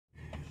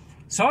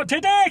So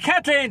today,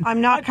 Kathleen...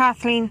 I'm not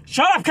Kathleen.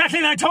 Shut up,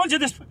 Kathleen, I told you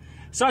this.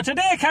 So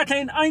today,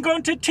 Kathleen, I'm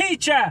going to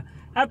teach you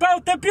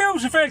about the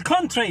beautiful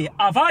country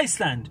of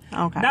Iceland.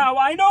 Okay. Now,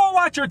 I know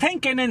what you're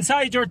thinking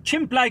inside your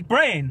chimp-like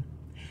brain,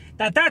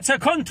 that that's a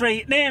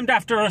country named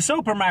after a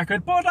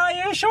supermarket, but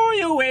I assure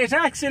you it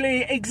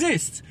actually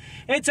exists.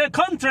 It's a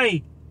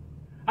country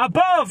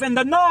above in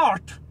the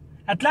North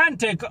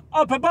Atlantic,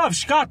 up above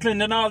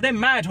Scotland and all them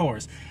mad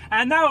whores.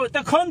 And now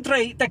the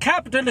country, the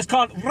capital is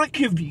called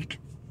Reykjavik.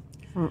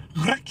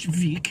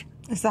 Reykjavik.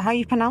 Is that how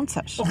you pronounce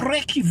it?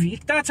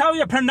 Reykjavik, that's how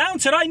you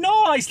pronounce it. I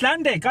know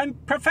Icelandic, I'm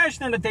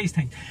professional at these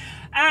things.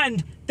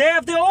 And they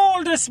have the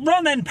oldest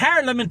running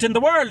parliament in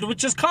the world,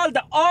 which is called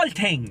the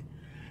Althing.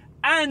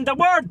 And the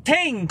word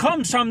thing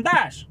comes from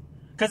that,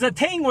 because a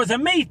thing was a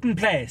meeting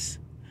place.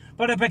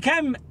 But it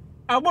became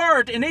a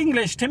word in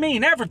English to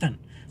mean everything.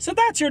 So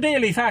that's your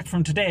daily fact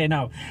from today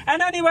now.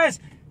 And anyways,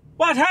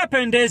 what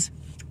happened is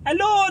a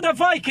load of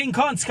Viking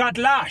cunts got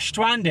lashed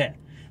one day.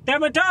 They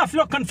went off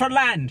looking for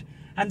land,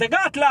 and they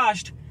got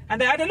lost,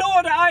 and they had a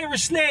load of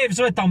Irish slaves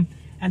with them,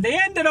 and they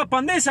ended up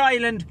on this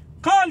island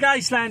called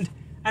Iceland,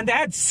 and they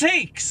had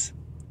Sikhs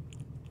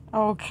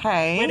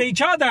Okay. with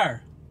each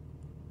other,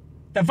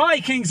 the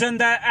Vikings and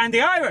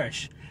the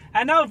Irish.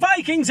 And now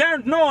Vikings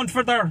aren't known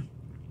for their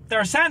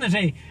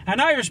sanity,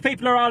 and Irish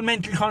people are all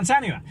mental cunts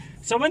anyway.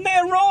 So when they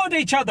rode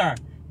each other,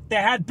 they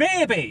had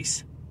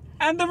babies,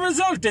 and the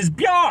result is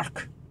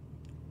Björk.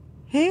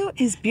 Who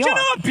is Björk? Do you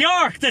know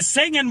Björk, the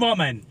singing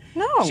woman?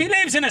 No. She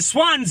lives in a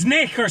swan's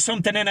neck or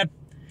something in a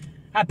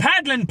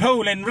paddling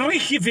pool in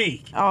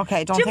Reykjavik.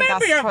 Okay, don't Do you think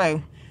that's remember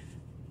true.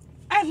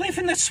 I live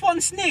in a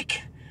swan's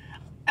neck,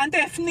 and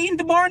in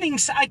the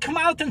mornings I come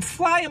out and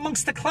fly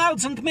amongst the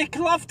clouds and make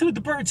love to the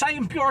birds. I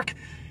am Björk.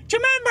 Do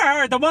you remember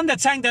her, the one that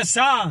sang the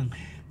song?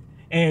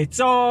 It's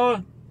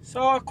all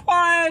so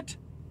quiet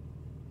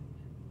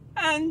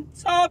and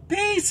so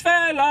peaceful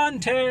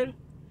until...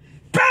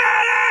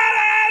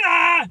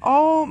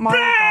 Oh my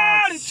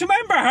God. Do you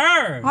remember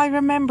her? I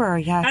remember,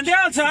 yeah. And they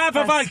also have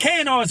a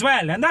volcano as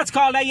well, and that's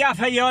called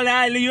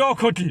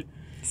Eyjafjallajökull.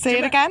 Say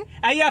it again?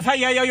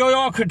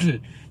 Eyjafjallajökull. Do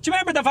you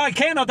remember the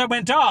volcano that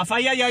went off?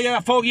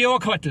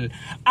 Eyjafjallajökull.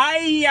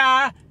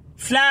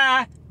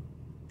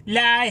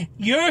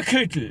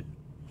 Eyjafjallajökull.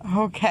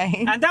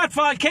 Okay. And that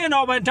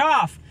volcano went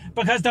off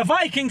because the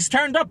Vikings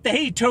turned up the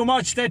heat too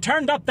much. They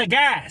turned up the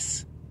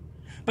gas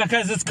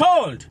because it's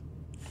cold.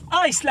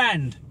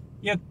 Iceland,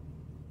 you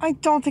I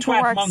don't think it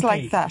twat works monkey.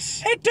 like that.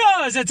 It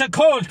does. It's a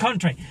cold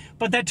country.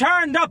 But they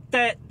turned up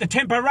the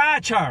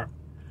temperature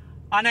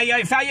on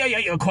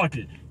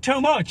Eyjafjallajökull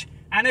too much.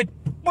 And it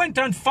went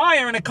on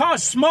fire and it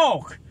caused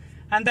smoke.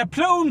 And the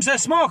plumes of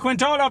smoke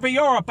went all over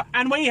Europe.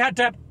 And we had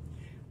to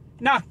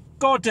not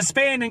go to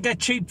Spain and get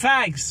cheap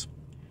fags.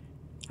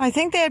 I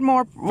think they had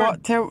more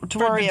to for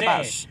worry the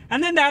about. day.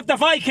 And then they have the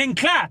Viking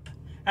clap.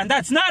 And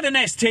that's not an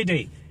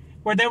STD.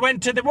 Where they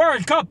went to the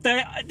World Cup.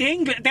 The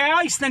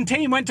Iceland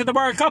team went to the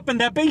World Cup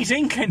and they beat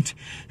England.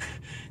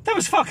 That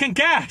was fucking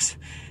gas.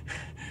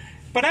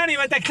 But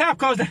anyway, the clap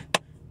goes...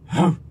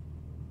 Ho,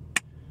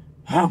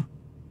 ho,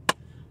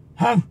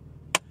 ho,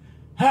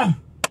 ho,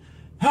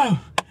 ho.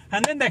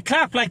 And then they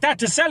clap like that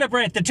to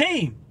celebrate the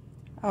team.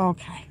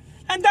 Okay.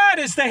 And that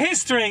is the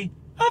history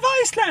of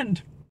Iceland.